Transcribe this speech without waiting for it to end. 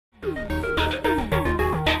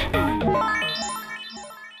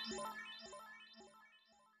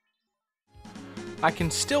I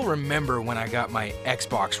can still remember when I got my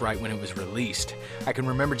Xbox right when it was released. I can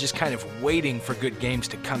remember just kind of waiting for good games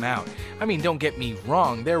to come out. I mean, don't get me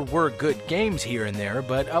wrong, there were good games here and there,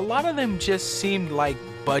 but a lot of them just seemed like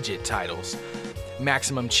budget titles.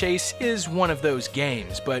 Maximum Chase is one of those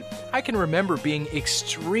games, but I can remember being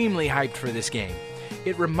extremely hyped for this game.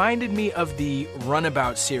 It reminded me of the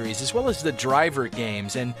Runabout series as well as the Driver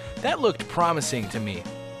games, and that looked promising to me.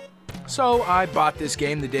 So I bought this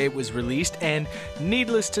game the day it was released, and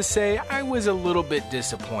needless to say, I was a little bit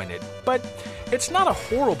disappointed. But it's not a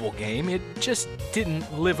horrible game, it just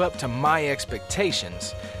didn't live up to my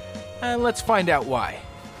expectations. Let's find out why.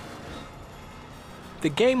 The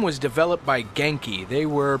game was developed by Genki. They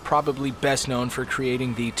were probably best known for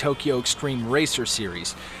creating the Tokyo Extreme Racer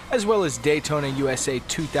series, as well as Daytona USA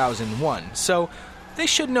 2001, so they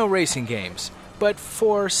should know racing games. But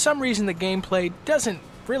for some reason the gameplay doesn't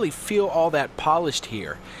really feel all that polished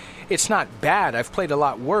here. It's not bad, I've played a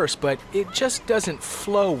lot worse, but it just doesn't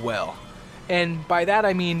flow well. And by that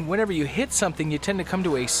I mean whenever you hit something you tend to come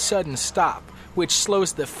to a sudden stop, which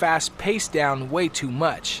slows the fast pace down way too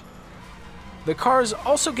much. The cars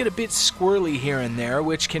also get a bit squirrely here and there,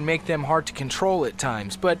 which can make them hard to control at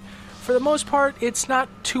times, but for the most part it's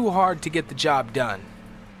not too hard to get the job done.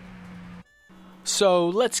 So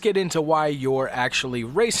let's get into why you're actually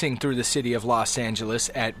racing through the city of Los Angeles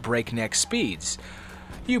at breakneck speeds.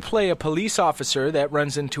 You play a police officer that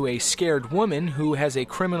runs into a scared woman who has a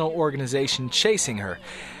criminal organization chasing her.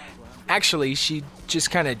 Actually, she just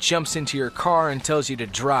kind of jumps into your car and tells you to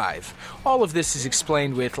drive. All of this is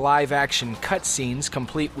explained with live-action cutscenes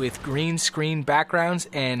complete with green screen backgrounds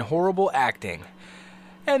and horrible acting.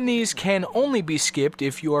 And these can only be skipped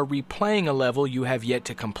if you are replaying a level you have yet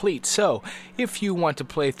to complete. So, if you want to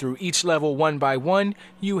play through each level one by one,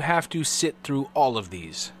 you have to sit through all of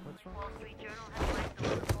these.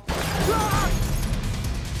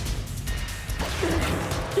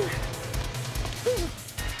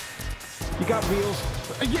 You got wheels?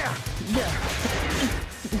 Yeah.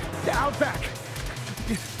 Out back.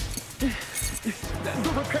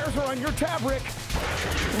 The repairs are on your tab, Rick.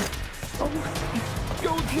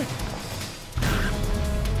 Go.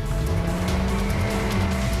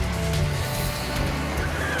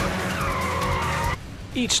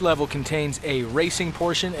 Each level contains a racing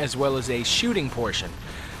portion as well as a shooting portion.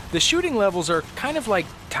 The shooting levels are kind of like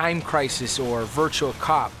Time Crisis or Virtual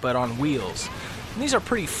Cop, but on wheels. And these are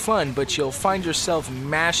pretty fun, but you'll find yourself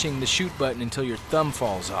mashing the shoot button until your thumb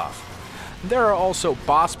falls off. There are also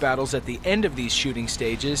boss battles at the end of these shooting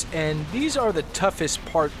stages, and these are the toughest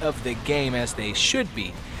part of the game, as they should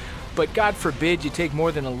be. But God forbid you take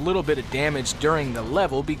more than a little bit of damage during the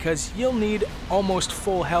level, because you'll need almost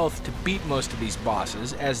full health to beat most of these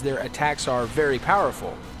bosses, as their attacks are very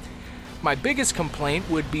powerful. My biggest complaint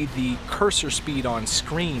would be the cursor speed on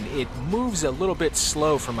screen. It moves a little bit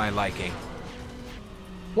slow for my liking.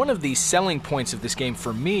 One of the selling points of this game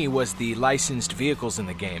for me was the licensed vehicles in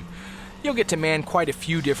the game. You'll get to man quite a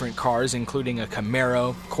few different cars, including a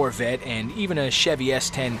Camaro, Corvette, and even a Chevy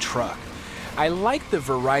S10 truck. I like the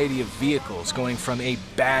variety of vehicles, going from a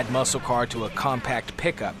bad muscle car to a compact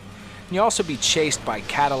pickup. And you'll also be chased by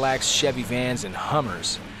Cadillacs, Chevy vans, and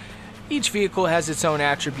Hummers. Each vehicle has its own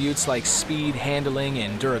attributes like speed, handling,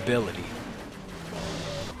 and durability.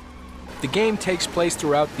 The game takes place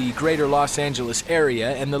throughout the greater Los Angeles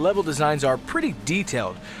area, and the level designs are pretty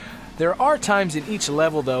detailed. There are times in each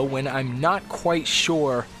level, though, when I'm not quite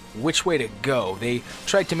sure which way to go. They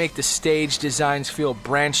tried to make the stage designs feel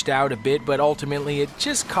branched out a bit, but ultimately it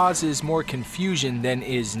just causes more confusion than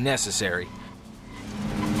is necessary.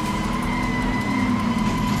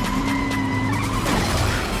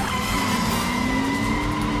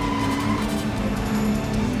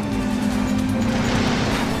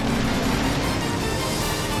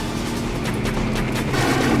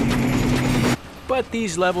 But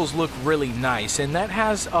these levels look really nice, and that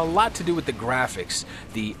has a lot to do with the graphics.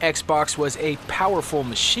 The Xbox was a powerful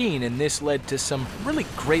machine, and this led to some really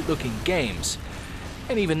great looking games.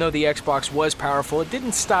 And even though the Xbox was powerful, it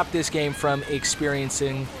didn't stop this game from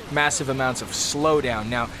experiencing massive amounts of slowdown.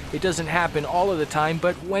 Now, it doesn't happen all of the time,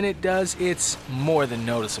 but when it does, it's more than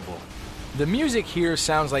noticeable. The music here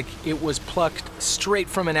sounds like it was plucked straight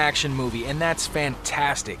from an action movie, and that's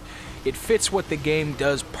fantastic. It fits what the game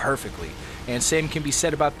does perfectly. And same can be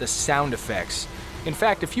said about the sound effects. In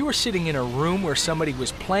fact, if you were sitting in a room where somebody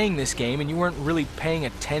was playing this game and you weren't really paying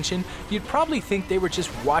attention, you'd probably think they were just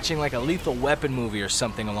watching like a Lethal Weapon movie or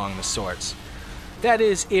something along the sorts. That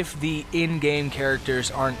is, if the in-game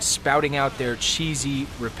characters aren't spouting out their cheesy,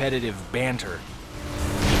 repetitive banter.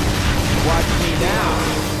 Watch me now.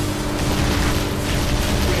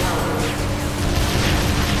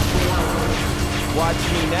 Watch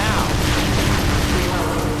me now.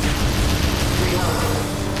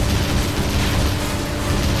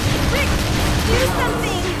 Rick, do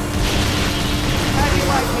something! How do you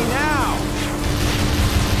like me now?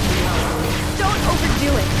 Don't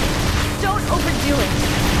overdo it. Don't overdo it.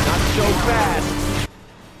 Not so fast.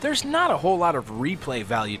 There's not a whole lot of replay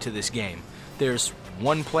value to this game. There's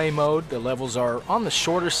one play mode, the levels are on the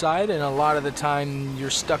shorter side, and a lot of the time you're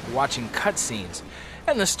stuck watching cutscenes.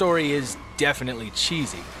 And the story is definitely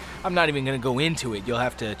cheesy. I'm not even going to go into it, you'll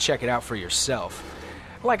have to check it out for yourself.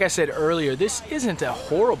 Like I said earlier, this isn't a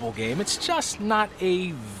horrible game, it's just not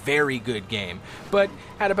a very good game. But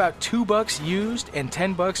at about $2 used and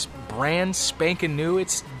 $10 brand spanking new,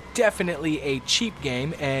 it's definitely a cheap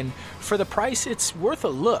game, and for the price, it's worth a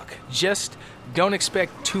look. Just don't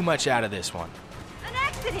expect too much out of this one. An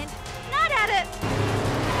accident! Not at it!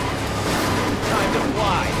 Time to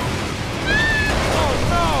fly.